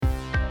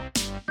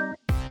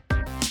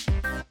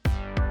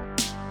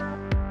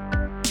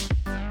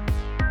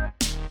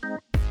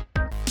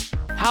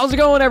How's it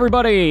going,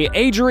 everybody?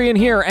 Adrian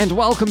here, and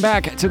welcome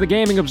back to the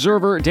Gaming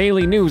Observer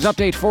Daily News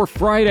Update for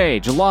Friday,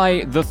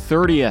 July the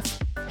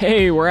 30th.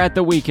 Hey, we're at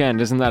the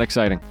weekend. Isn't that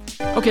exciting?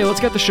 Okay,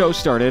 let's get the show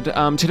started.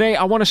 Today,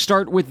 I want to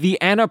start with the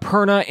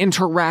Annapurna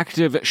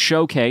Interactive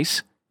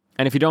Showcase.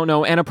 And if you don't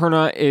know,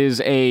 Annapurna is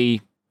a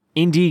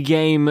indie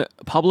game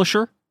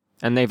publisher,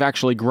 and they've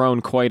actually grown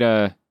quite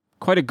a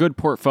good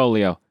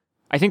portfolio.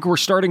 I think we're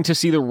starting to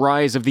see the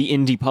rise of the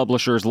indie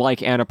publishers like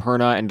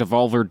Annapurna and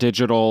Devolver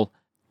Digital,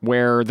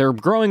 where they're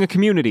growing a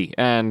community,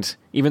 and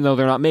even though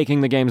they're not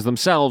making the games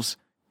themselves,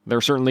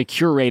 they're certainly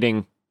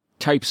curating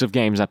types of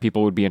games that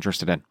people would be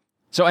interested in.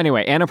 So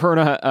anyway,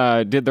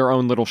 Annapurna did their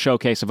own little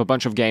showcase of a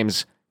bunch of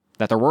games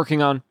that they're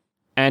working on,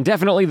 and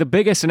definitely the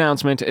biggest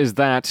announcement is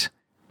that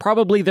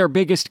probably their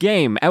biggest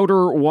game,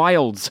 Outer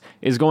Wilds,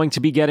 is going to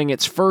be getting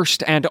its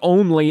first and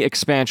only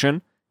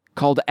expansion,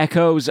 called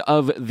Echoes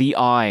of the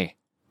Eye.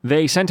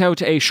 They sent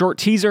out a short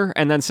teaser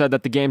and then said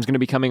that the game's going to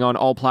be coming on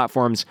all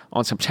platforms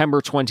on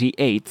September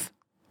 28th.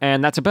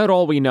 And that's about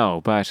all we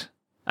know, but,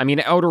 I mean,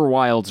 Outer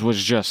Wilds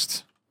was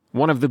just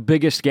one of the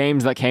biggest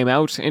games that came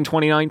out in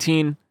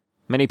 2019,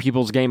 many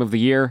people's game of the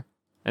year,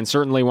 and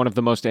certainly one of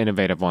the most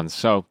innovative ones,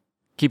 so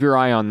keep your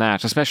eye on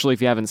that, especially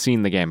if you haven't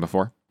seen the game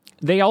before.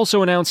 They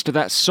also announced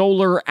that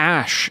Solar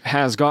Ash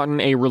has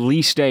gotten a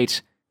release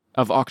date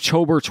of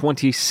October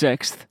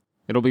 26th.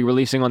 It'll be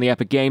releasing on the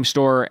Epic Game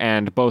Store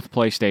and both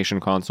PlayStation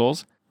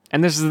consoles.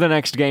 And this is the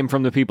next game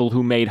from the people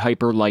who made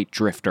Hyper Light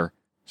Drifter,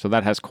 so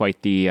that has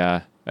quite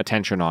the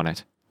attention on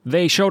it.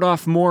 They showed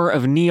off more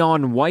of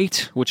Neon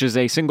White, which is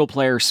a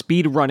single-player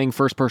speed-running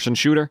first-person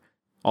shooter,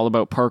 all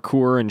about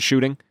parkour and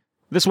shooting.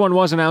 This one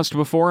was announced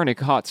before, and it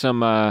caught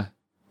some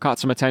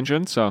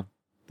attention, so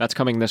that's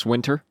coming this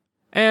winter.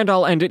 And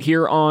I'll end it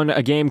here on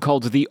a game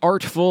called The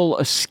Artful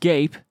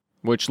Escape,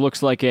 which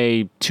looks like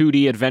a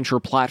 2D adventure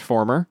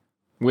platformer,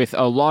 with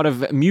a lot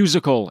of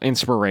musical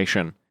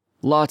inspiration.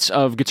 Lots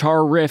of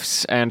guitar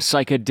riffs and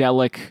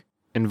psychedelic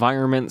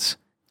environments.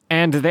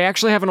 And they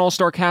actually have an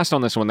all-star cast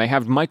on this one. They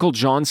have Michael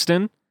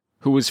Johnston,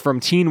 who is from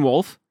Teen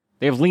Wolf.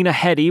 They have Lena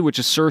Headey, which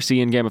is Cersei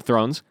in Game of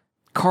Thrones.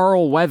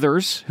 Carl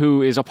Weathers,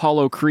 who is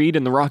Apollo Creed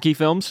in the Rocky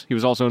films. He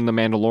was also in The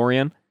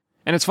Mandalorian.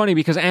 And it's funny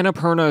because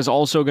Annapurna is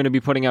also going to be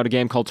putting out a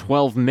game called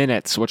 12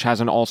 Minutes, which has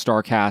an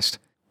all-star cast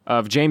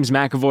of James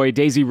McAvoy,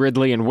 Daisy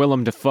Ridley, and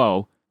Willem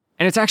Dafoe.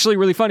 And it's actually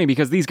really funny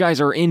because these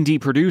guys are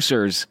indie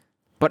producers,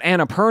 but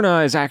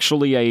Annapurna is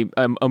actually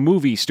a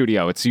movie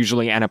studio. It's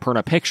usually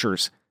Annapurna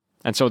Pictures,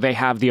 and so they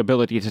have the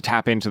ability to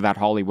tap into that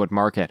Hollywood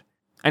market.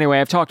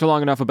 Anyway, I've talked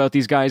long enough about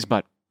these guys,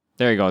 but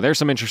there you go. There's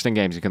some interesting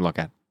games you can look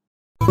at.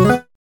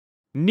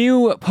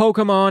 New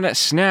Pokemon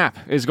Snap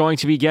is going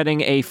to be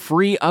getting a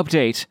free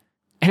update,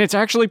 and it's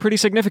actually pretty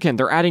significant.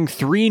 They're adding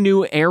 3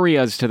 new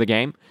areas to the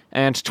game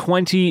and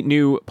 20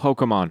 new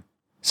Pokemon.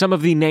 Some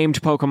of the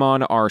named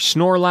Pokemon are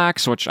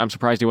Snorlax, which I'm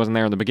surprised he wasn't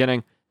there in the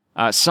beginning,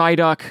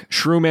 Psyduck,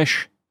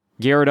 Shroomish,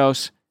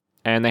 Gyarados,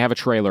 and they have a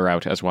trailer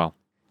out as well.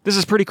 This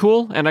is pretty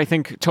cool, and I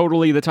think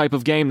totally the type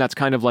of game that's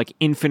kind of like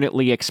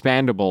infinitely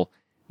expandable.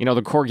 You know,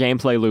 the core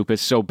gameplay loop is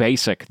so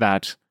basic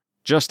that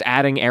just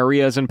adding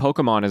areas and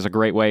Pokemon is a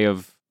great way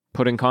of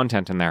putting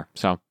content in there.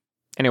 So,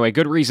 anyway,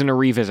 good reason to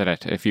revisit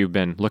it if you've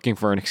been looking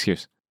for an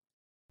excuse.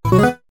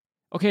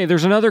 Okay,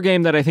 there's another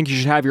game that I think you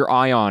should have your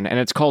eye on, and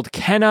it's called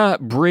Kena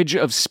Bridge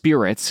of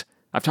Spirits.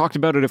 I've talked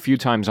about it a few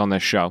times on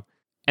this show.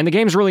 And the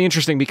game's really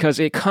interesting because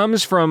it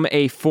comes from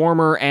a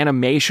former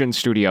animation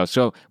studio.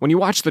 So when you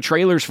watch the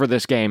trailers for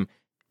this game,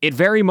 it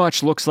very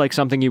much looks like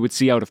something you would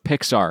see out of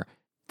Pixar.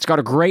 It's got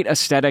a great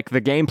aesthetic.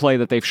 The gameplay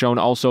that they've shown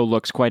also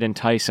looks quite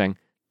enticing.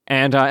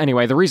 And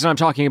anyway, the reason I'm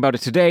talking about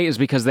it today is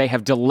because they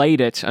have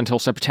delayed it until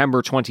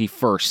September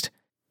 21st.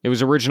 It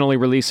was originally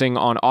releasing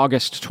on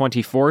August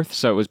 24th,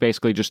 so it was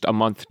basically just a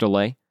month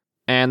delay.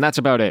 And that's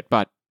about it,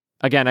 but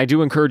again, I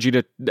do encourage you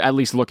to at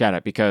least look at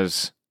it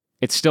because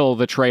it's still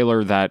the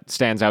trailer that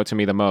stands out to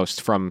me the most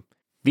from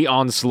the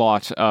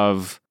onslaught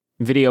of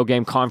video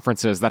game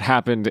conferences that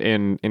happened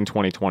in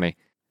 2020.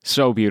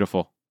 So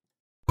beautiful.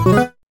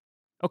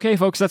 Okay,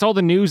 folks, that's all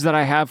the news that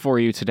I have for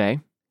you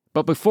today.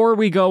 But before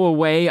we go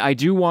away, I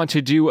do want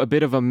to do a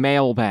bit of a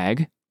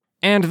mailbag.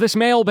 And this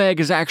mailbag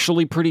is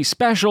actually pretty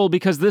special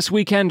because this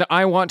weekend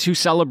I want to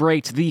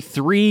celebrate the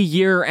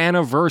 3-year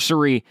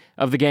anniversary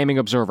of the Gaming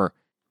Observer.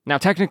 Now,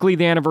 technically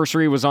the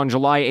anniversary was on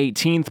July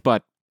 18th,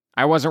 but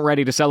I wasn't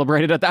ready to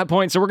celebrate it at that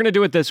point, so we're going to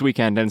do it this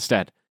weekend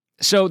instead.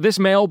 So this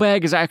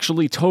mailbag is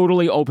actually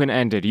totally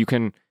open-ended. You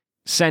can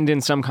send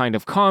in some kind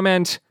of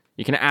comment,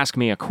 you can ask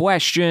me a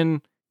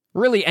question,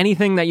 really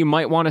anything that you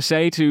might want to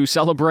say to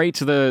celebrate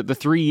the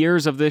 3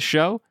 years of this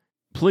show.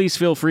 Please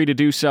feel free to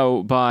do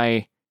so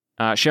by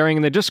sharing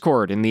in the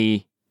Discord in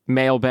the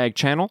mailbag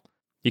channel.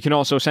 You can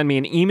also send me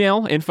an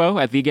email,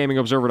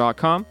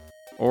 info@thegamingobserver.com,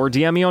 or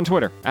DM me on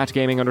Twitter,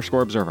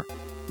 @gaming_observer.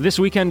 This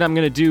weekend, I'm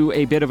going to do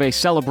a bit of a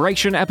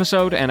celebration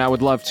episode, and I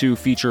would love to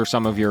feature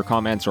some of your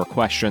comments or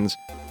questions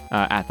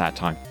at that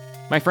time.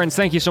 My friends,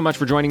 thank you so much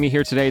for joining me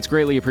here today. It's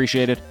greatly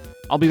appreciated.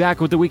 I'll be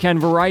back with the Weekend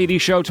Variety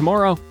Show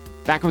tomorrow,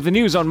 back with the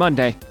news on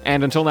Monday,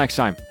 and until next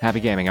time, happy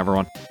gaming,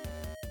 everyone.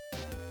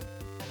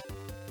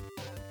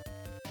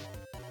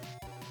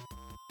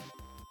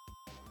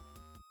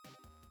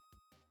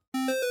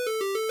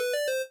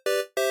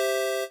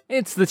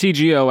 It's the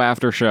TGO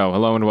After Show.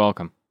 Hello and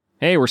welcome.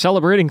 Hey, we're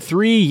celebrating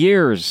 3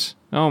 years.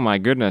 Oh my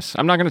goodness.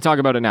 I'm not going to talk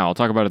about it now. I'll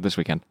talk about it this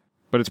weekend.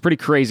 But it's pretty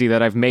crazy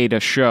that I've made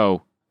a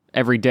show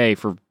every day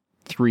for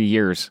 3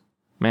 years.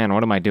 Man,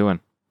 what am I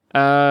doing?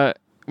 What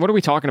are we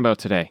talking about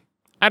today?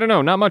 I don't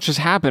know. Not much has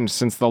happened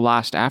since the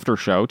last After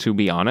Show, to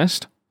be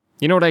honest.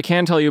 You know what I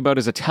can tell you about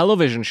is a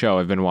television show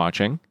I've been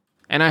watching.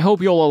 And I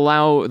hope you'll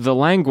allow the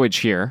language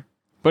here.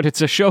 But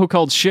it's a show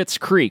called Schitt's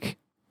Creek.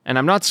 And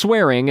I'm not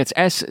swearing, it's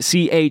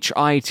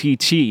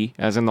Schitt,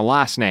 as in the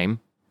last name.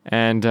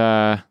 And,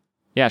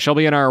 yeah,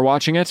 Shelby and I are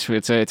watching it.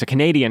 It's a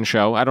Canadian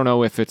show. I don't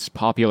know if it's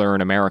popular in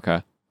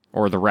America.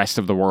 Or the rest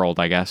of the world,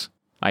 I guess.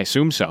 I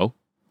assume so.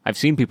 I've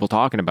seen people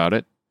talking about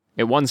it.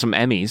 It won some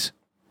Emmys.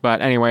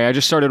 But anyway, I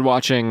just started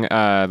watching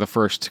the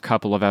first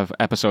couple of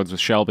episodes with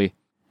Shelby.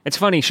 It's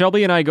funny,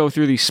 Shelby and I go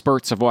through these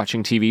spurts of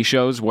watching TV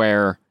shows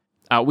where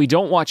we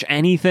don't watch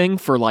anything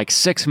for like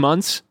 6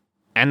 months.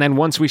 And then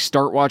once we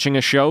start watching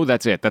a show,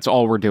 that's it. That's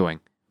all we're doing.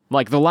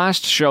 Like the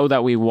last show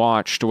that we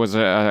watched was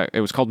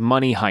it was called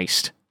Money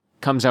Heist.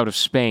 Comes out of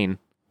Spain,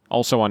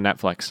 also on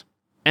Netflix.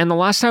 And the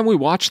last time we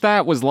watched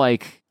that was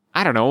like,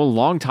 I don't know, a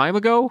long time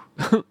ago?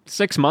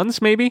 6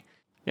 months maybe?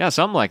 Yeah,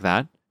 something like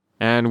that.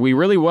 And we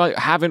really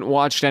haven't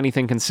watched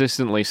anything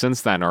consistently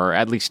since then, or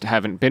at least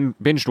haven't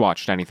binge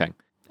watched anything.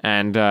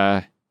 And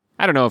I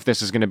don't know if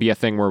this is going to be a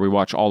thing where we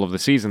watch all of the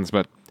seasons,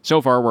 but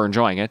so far we're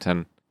enjoying it,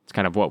 and it's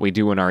kind of what we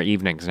do in our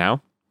evenings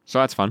now. So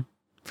that's fun.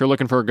 If you're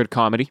looking for a good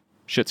comedy,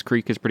 Schitt's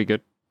Creek is pretty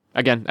good.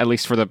 Again, at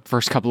least for the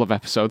first couple of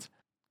episodes.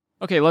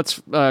 Okay, let's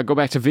go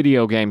back to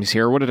video games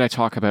here. What did I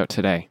talk about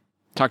today?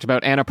 Talked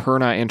about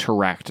Annapurna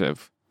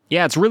Interactive.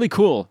 Yeah, it's really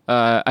cool.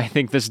 I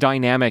think this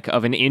dynamic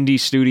of an indie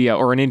studio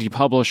or an indie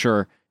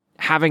publisher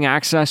having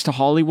access to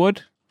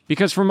Hollywood.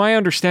 Because from my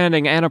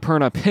understanding,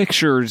 Annapurna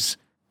Pictures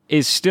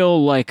is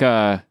still like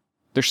they're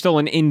still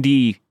an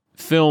indie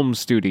film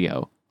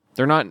studio.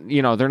 They're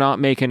not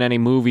making any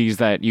movies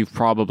that you've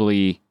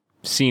probably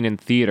seen in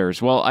theaters.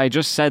 Well, I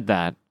just said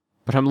that,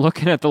 but I'm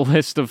looking at the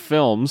list of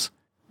films,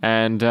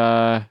 and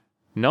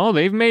no,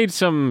 they've made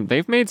some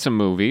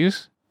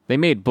movies. They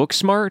made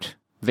Booksmart.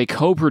 They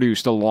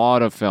co-produced a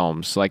lot of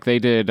films, like they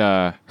did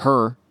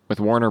Her with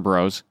Warner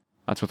Bros.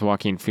 That's with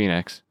Joaquin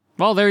Phoenix.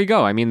 Well, there you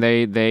go. I mean,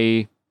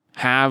 they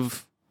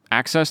have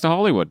access to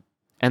Hollywood,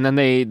 and then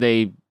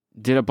they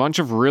did a bunch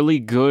of really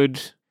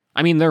good.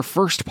 I mean, their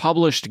first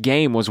published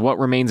game was What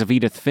Remains of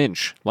Edith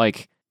Finch.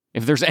 Like,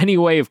 if there's any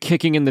way of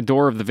kicking in the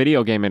door of the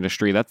video game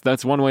industry,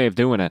 that's one way of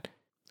doing it.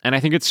 And I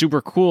think it's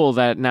super cool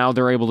that now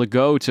they're able to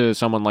go to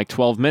someone like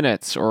 12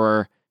 Minutes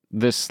or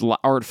this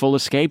Artful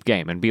Escape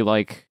game and be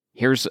like,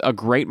 here's a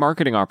great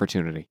marketing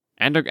opportunity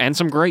and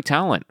some great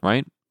talent,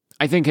 right?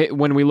 I think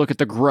when we look at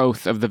the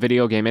growth of the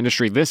video game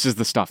industry, this is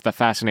the stuff that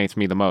fascinates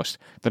me the most.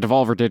 The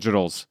Devolver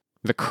Digitals,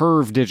 the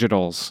Curve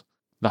Digitals,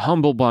 the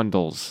Humble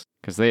Bundles,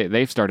 because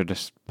they've started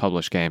to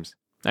publish games.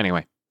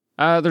 Anyway,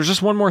 there's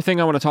just one more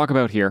thing I want to talk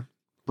about here,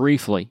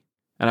 briefly,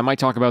 and I might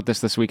talk about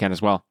this weekend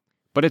as well.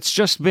 But it's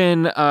just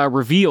been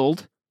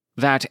revealed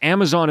that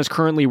Amazon is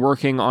currently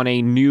working on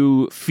a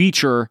new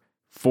feature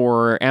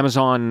for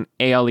Amazon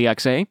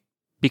Alexa,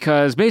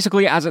 because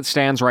basically, as it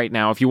stands right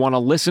now, if you want to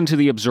listen to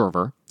The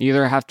Observer, you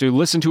either have to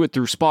listen to it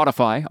through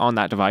Spotify on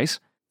that device,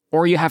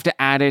 or you have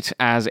to add it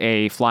as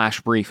a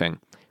flash briefing.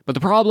 But the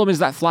problem is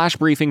that flash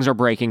briefings are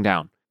breaking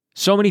down.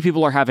 So many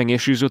people are having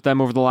issues with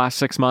them over the last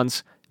 6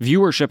 months.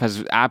 Viewership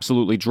has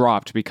absolutely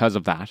dropped because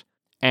of that.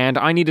 And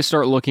I need to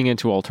start looking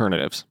into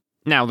alternatives.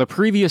 Now, the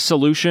previous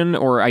solution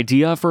or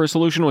idea for a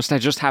solution was to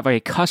just have a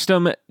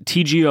custom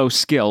TGO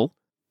skill.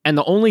 And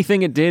the only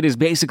thing it did is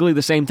basically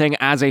the same thing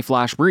as a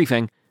flash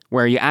briefing,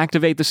 where you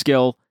activate the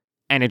skill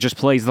and it just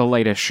plays the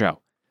latest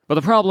show. But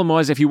the problem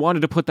was, if you wanted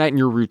to put that in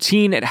your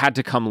routine, it had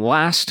to come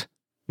last.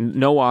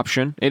 No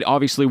option. It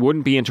obviously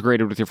wouldn't be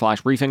integrated with your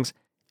flash briefings.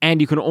 And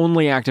you can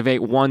only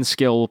activate one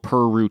skill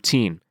per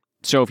routine.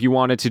 So if you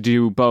wanted to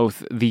do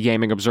both the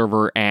Gaming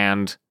Observer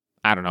and,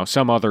 I don't know,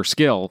 some other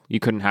skill, you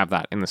couldn't have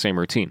that in the same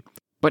routine.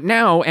 But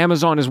now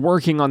Amazon is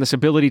working on this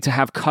ability to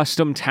have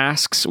custom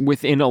tasks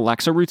within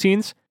Alexa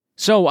routines.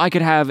 So I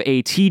could have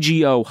a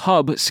TGO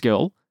hub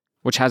skill,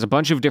 which has a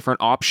bunch of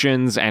different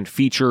options and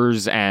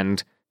features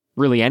and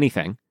really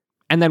anything.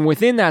 And then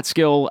within that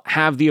skill,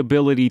 have the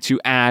ability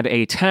to add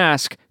a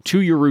task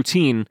to your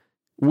routine,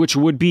 which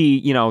would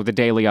be, the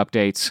daily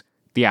updates,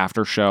 the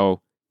after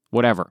show,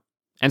 whatever.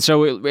 And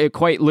so it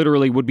quite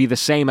literally would be the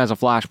same as a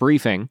flash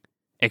briefing,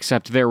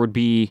 except there would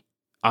be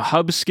a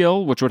hub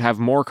skill, which would have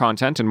more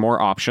content and more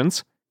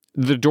options.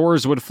 The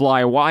doors would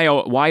fly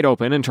wide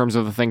open in terms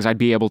of the things I'd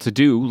be able to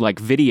do, like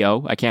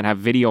video. I can't have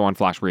video on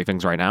flash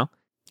briefings right now,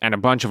 and a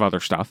bunch of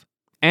other stuff.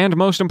 And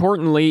most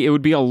importantly, it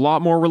would be a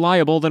lot more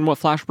reliable than what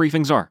flash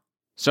briefings are.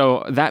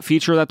 So that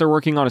feature that they're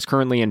working on is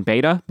currently in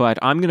beta, but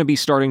I'm going to be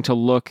starting to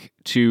look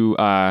to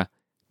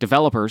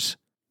developers,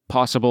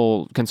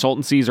 possible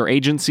consultancies or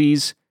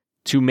agencies,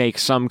 to make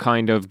some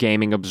kind of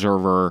Gaming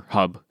Observer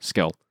hub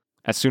skill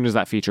as soon as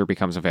that feature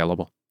becomes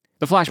available.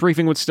 The flash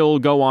briefing would still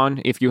go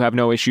on if you have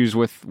no issues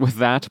with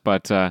that,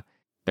 but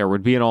there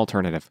would be an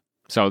alternative.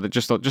 So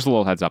just a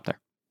little heads up there.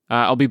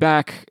 I'll be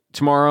back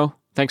tomorrow.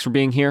 Thanks for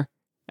being here.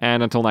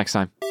 And until next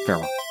time,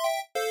 farewell.